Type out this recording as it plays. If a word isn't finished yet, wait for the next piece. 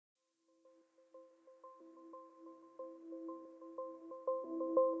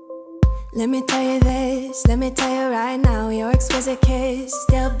Let me tell you this, let me tell you right now, your exquisite kiss,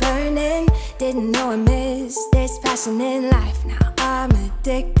 still burning, didn't know I missed this passion in life. Now I'm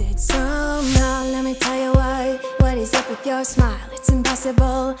addicted somehow. Let me tell you what is up with your smile. It's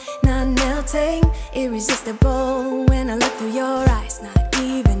impossible, not melting, irresistible. When I look through your eyes, not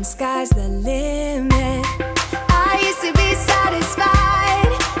even sky's the limit. I used to be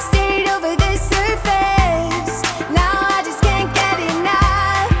satisfied, stayed over the surface. Now I just can't get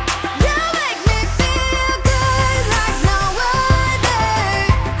enough. You make me feel good like no other.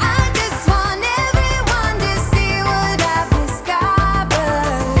 I just want everyone to see what I've discovered.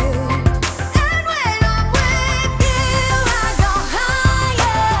 And when I'm with you, I go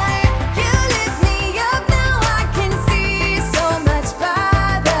higher. You lift me up, now I can see so much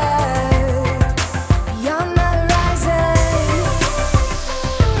farther. Beyond the horizon,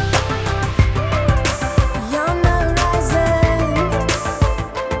 beyond the horizon.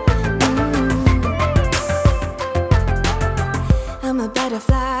 I'm a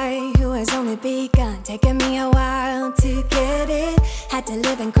butterfly who has only begun, taking me a while to get it. Had to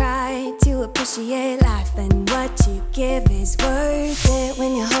live and cry to appreciate life, and what you give is worth it.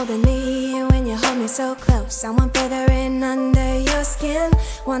 When you're holding me, when you hold me so close, I want further in under your skin.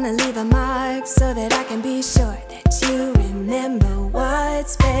 Wanna leave a mark so that I can be sure that you remember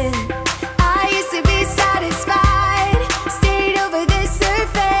what's been. I used to be satisfied, stayed over the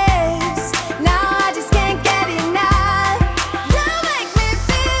surface. Now I just can't get enough. You make me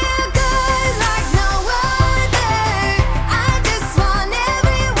feel good like no other. I just want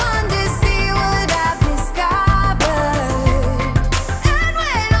everyone to see what I've discovered. And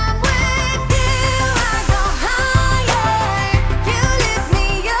when I'm with you, I go higher. You lift me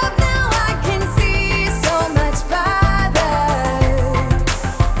up, now I can see so much farther.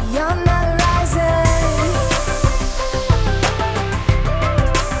 Beyond the horizon,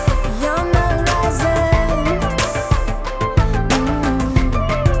 beyond the horizon.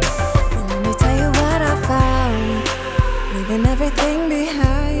 And let me tell you what I found, leaving everything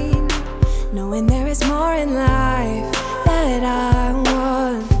behind, knowing there is more in life that I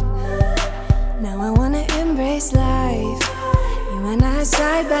want. Now I wanna embrace life, you and I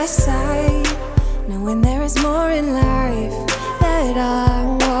side by side, knowing there is more in life that I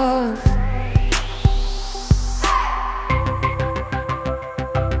want.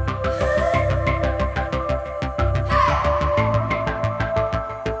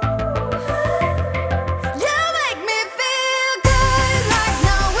 You make me feel good like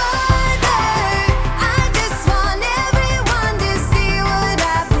no other. I just want everyone to see what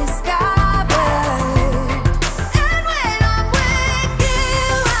I've discovered. And when I'm with you,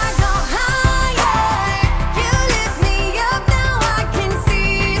 I go higher. You lift me up, now I can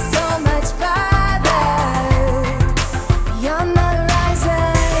see so much farther. Beyond the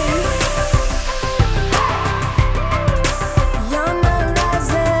horizon, beyond the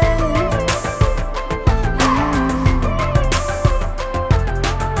horizon.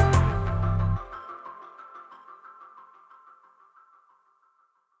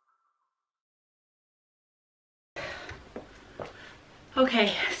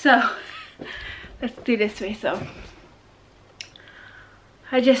 Okay, so let's do this way. So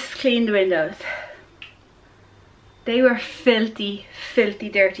I just cleaned the windows. They were filthy, filthy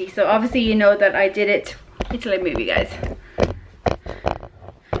dirty. So obviously you know that I did it. Wait till I move you guys.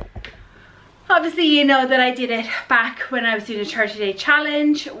 Obviously you know that I did it back when I was doing a 30-day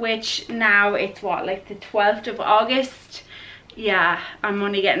challenge, which now it's what, like the 12th of August. Yeah, I'm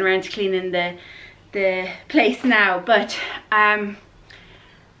only getting around to cleaning the place now, but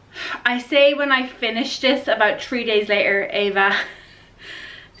I say when I finished this, about 3 days later, Ava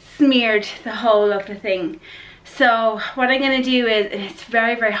smeared the whole of the thing. So what I'm going to do is, and it's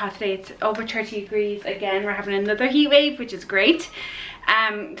very, very hot today, it's over 30 degrees again, we're having another heat wave, which is great.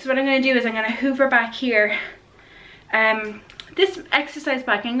 So what I'm going to do is I'm going to hoover back here. This exercise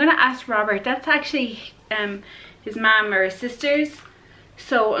bag, I'm going to ask Robert, that's actually his mum or his sister's.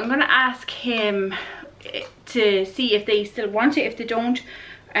 So I'm going to ask him to see if they still want it. If they don't,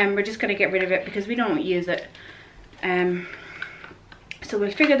 we're just going to get rid of it because we don't use it. So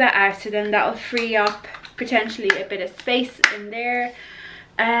we'll figure that out. So then that'll free up potentially a bit of space in there.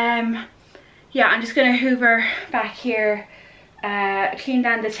 Yeah, I'm just going to hoover back here, clean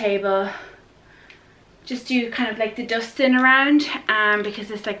down the table, just do kind of like the dusting around,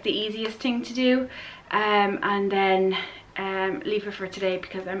 because it's like the easiest thing to do, and then leave it for today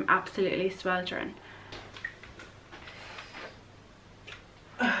because I'm absolutely sweltering.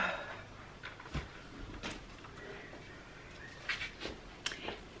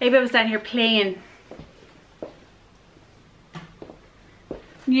 Ava was down here playing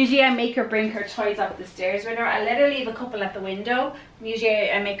Usually I make her bring her toys up the stairs with her. I let her leave a couple at the window.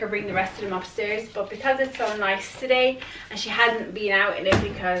 Usually I make her bring the rest of them upstairs, but because it's so nice today and she hadn't been out in it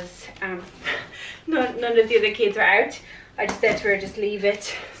because none of the other kids are out, I just said to her, just leave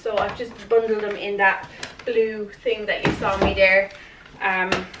it. So I've just bundled them in that blue thing that you saw me there.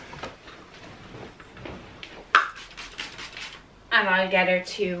 And I'll get her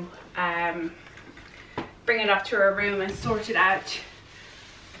to bring it up to her room and sort it out.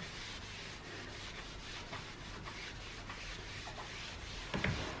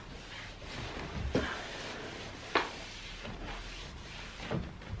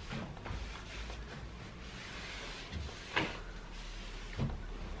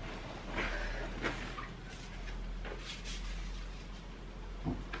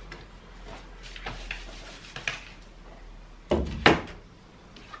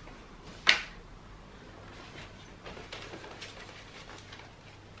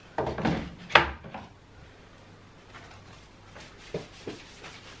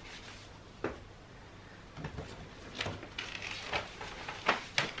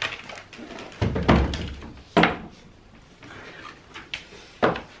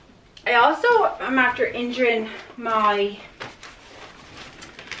 I also am after injuring my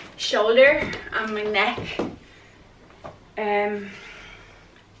shoulder and my neck, and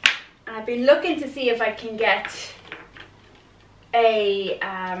I've been looking to see if I can get a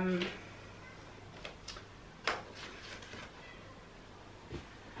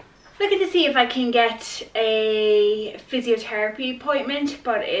physiotherapy appointment,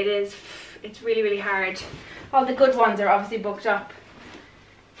 but it's really hard. All the good ones are obviously booked up.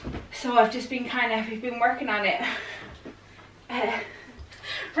 So I've just been we've been working on it.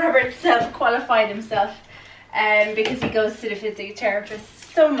 Robert self-qualified himself because he goes to the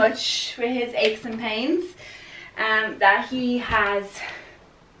physiotherapist so much with his aches and pains that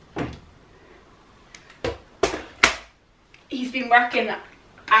he's been working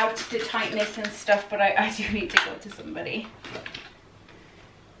out the tightness and stuff, but I do need to go to somebody.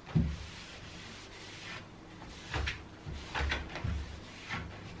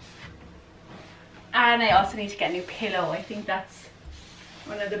 And I also need to get a new pillow. I think that's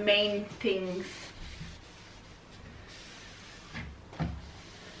one of the main things.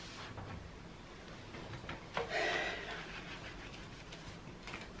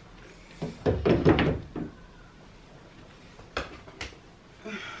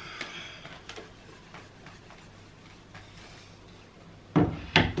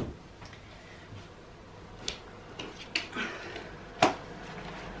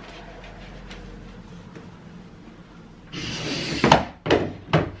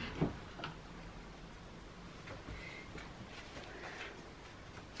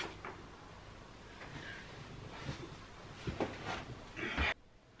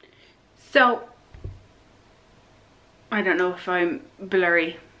 So, I don't know if I'm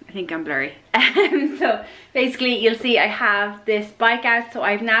blurry. I think I'm blurry. So basically you'll see I have this bike out, so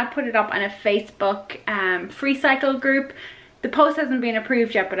I've now put it up on a Facebook free cycle group. The post hasn't been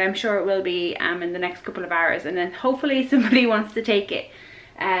approved yet, but I'm sure it will be in the next couple of hours, and then hopefully somebody wants to take it.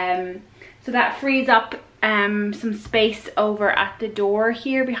 So that frees up some space over at the door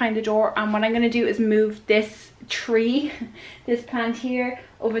here, behind the door, and what I'm going to do is move this tree, this plant here,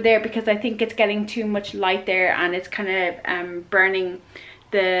 over there, because I think it's getting too much light there and it's kind of burning,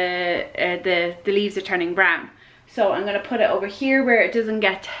 the leaves are turning brown. So I'm going to put it over here where it doesn't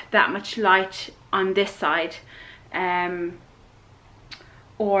get that much light on this side,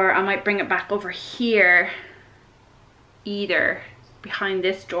 or I might bring it back over here, either behind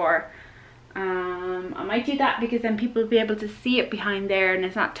this door. I might do that because then people will be able to see it behind there and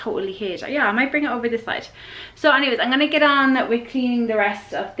it's not totally hid. Yeah, I might bring it over this side. So anyways, I'm gonna get on with cleaning the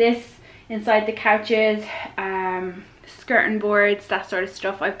rest of this inside the couches, skirting boards, that sort of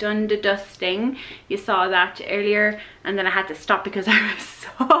stuff. I've done the dusting, you saw that earlier, and then I had to stop because I was so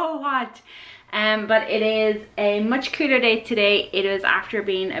hot. But it is a much cooler day today. It is after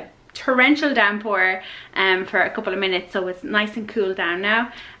being a torrential downpour for a couple of minutes, so it's nice and cool down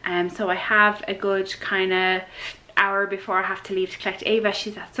now. So I have a good kind of hour before I have to leave to collect Ava.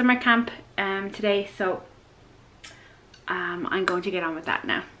 She's at summer camp today, so I'm going to get on with that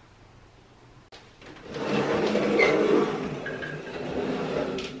now.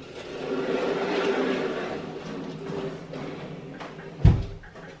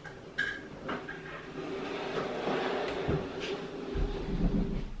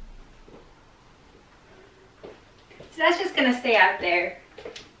 So that's just going to stay out there.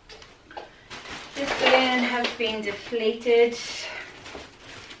 This bin has been deflated.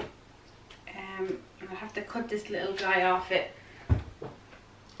 I'll have to cut this little guy off it.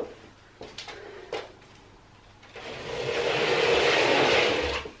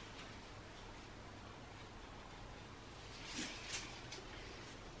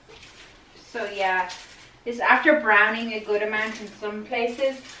 So yeah, this after browning a good amount in some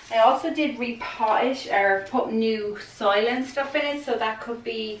places. I also did repot it, or put new soil and stuff in it, so that could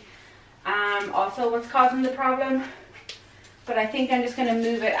be also what's causing the problem. But I think I'm just going to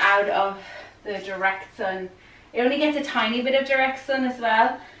move it out of the direct sun. It only gets a tiny bit of direct sun as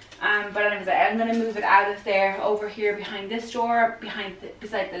well, but anyways, I'm going to move it out of there, over here behind this door,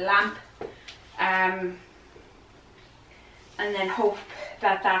 beside the lamp, and then hope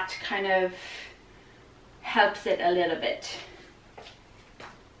that that kind of helps it a little bit.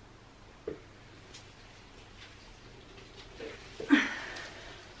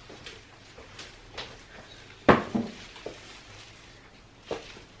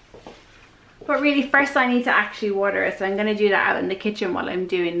 But really, first I need to actually water it, so I'm going to do that out in the kitchen while I'm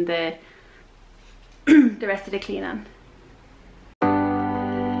doing the the rest of the clean on.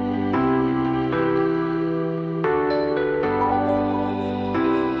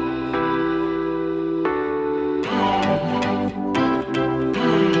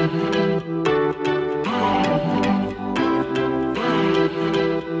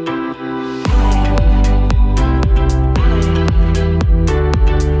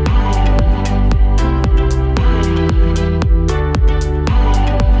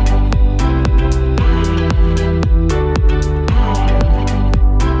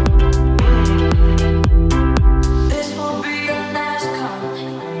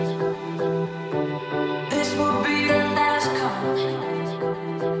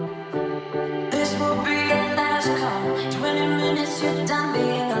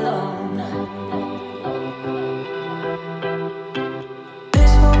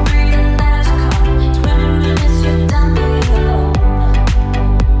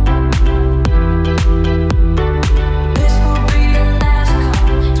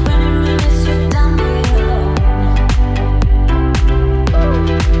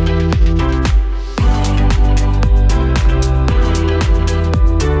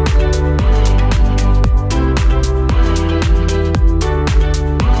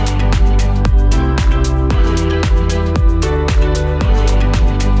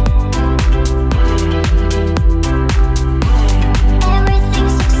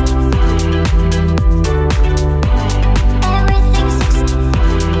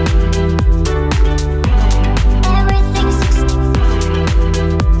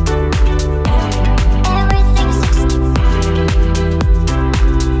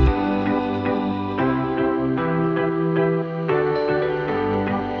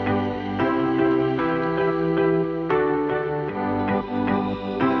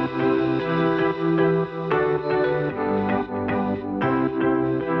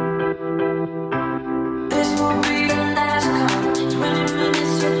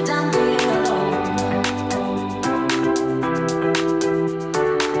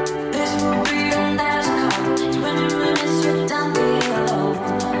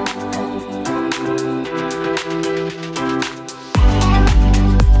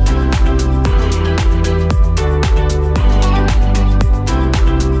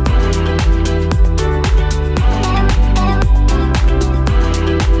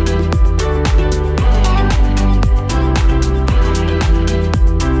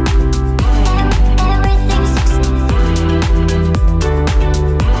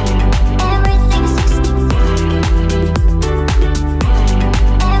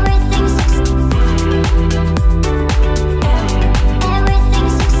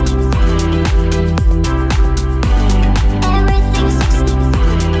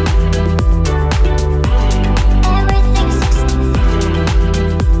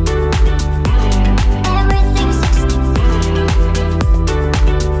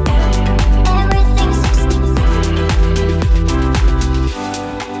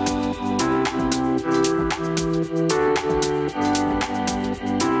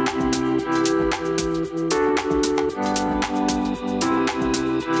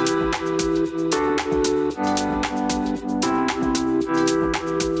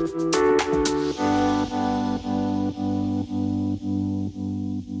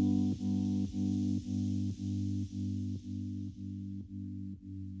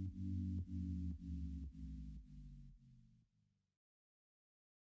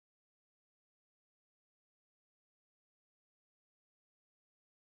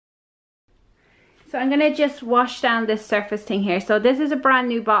 So I'm going to just wash down this surface thing here. So this is a brand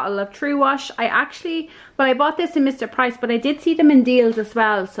new bottle of True Wash. I bought this in Mr. Price, but I did see them in deals as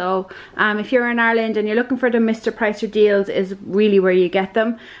well. So if you're in Ireland and you're looking for the Mr. Price or deals, is really where you get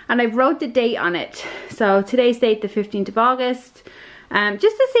them. And I've wrote the date on it. So today's date, the 15th of August. Just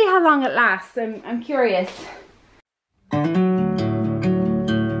to see how long it lasts. I'm curious.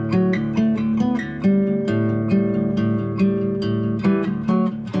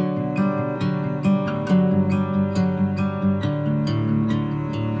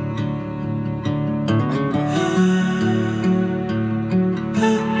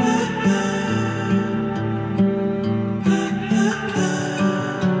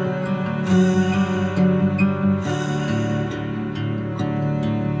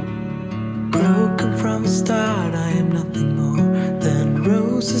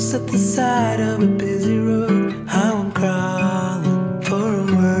 roses at the side of a busy road. How I'm crawling for a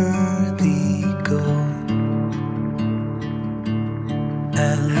worthy goal.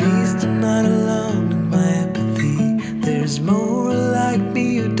 At least I'm not alone in my empathy. There's more like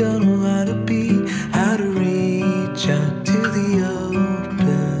me who don't know how to be, how to reach out to the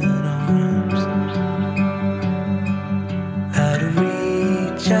open arms, how to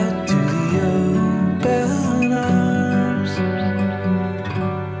reach out to the open arms.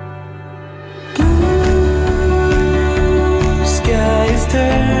 Blue skies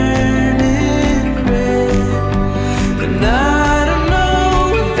turning red, and I don't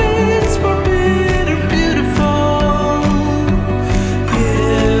know if it's forbidden or beautiful.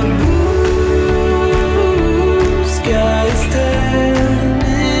 Yeah, blue skies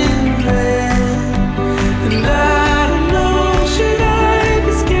turning red, and I don't know, should I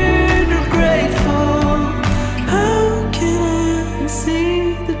be scared or grateful? How can I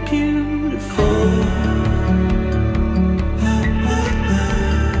see the beautiful?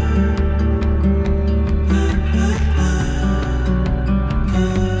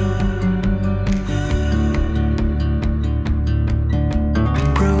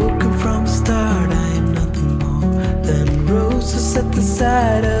 Broken from the start, I am nothing more than roses at the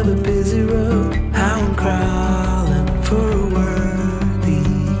side of a busy road. How I'm crawling for a worthy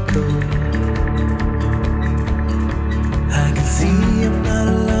goal. I can see I'm not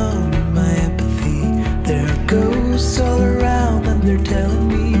alone in my empathy. There are ghosts all around and they're telling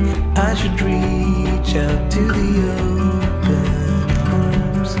me I should reach out to the open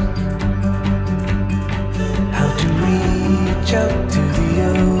arms. How to reach out to the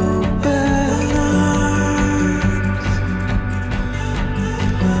open arms.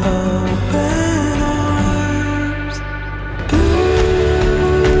 Open arms.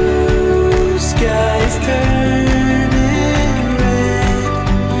 Blue skies turning red,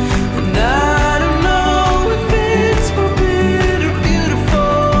 and I don't know if it's forbidden or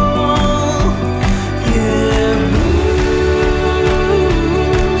beautiful. Yeah,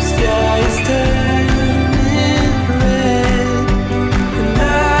 blue skies turning red, and I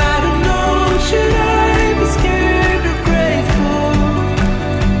don't know, should I be scared or grateful?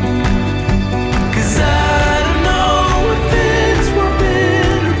 'Cause I don't know if it's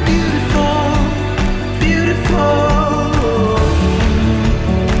forbidden or beautiful, beautiful.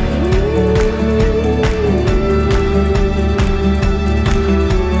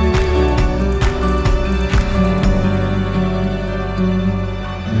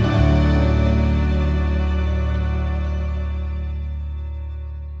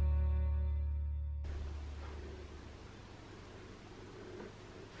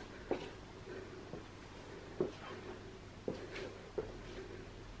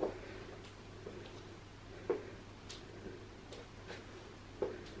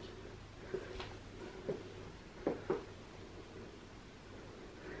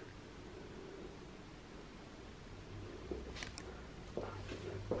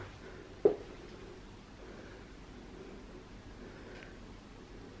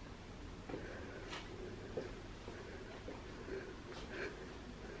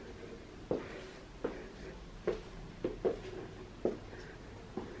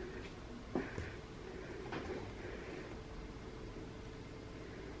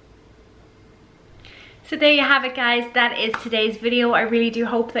 So there you have it, guys. That is today's video. I really do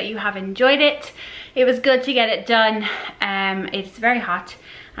hope that you have enjoyed it. It was good to get it done. It's very hot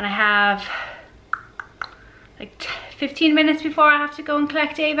and I have like 15 minutes before I have to go and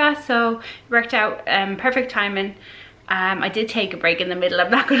collect Ava, so it worked out perfect timing. I did take a break in the middle,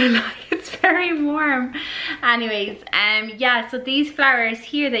 I'm not gonna lie, it's very warm. Anyways, yeah, so these flowers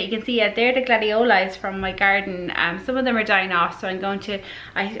here that you can see, they're the gladiolus from my garden. Some of them are dying off, so I'm going to,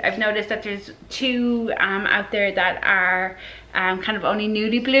 I've noticed that there's two out there that are kind of only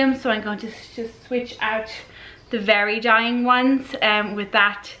newly bloomed, so I'm going to just switch out the very dying ones with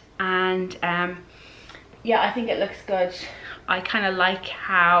that, and yeah, I think it looks good. I kind of like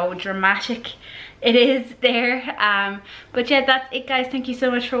how dramatic it is there. But yeah, that's it, guys. Thank you so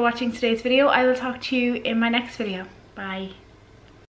much for watching today's video. I will talk to you in my next video. Bye.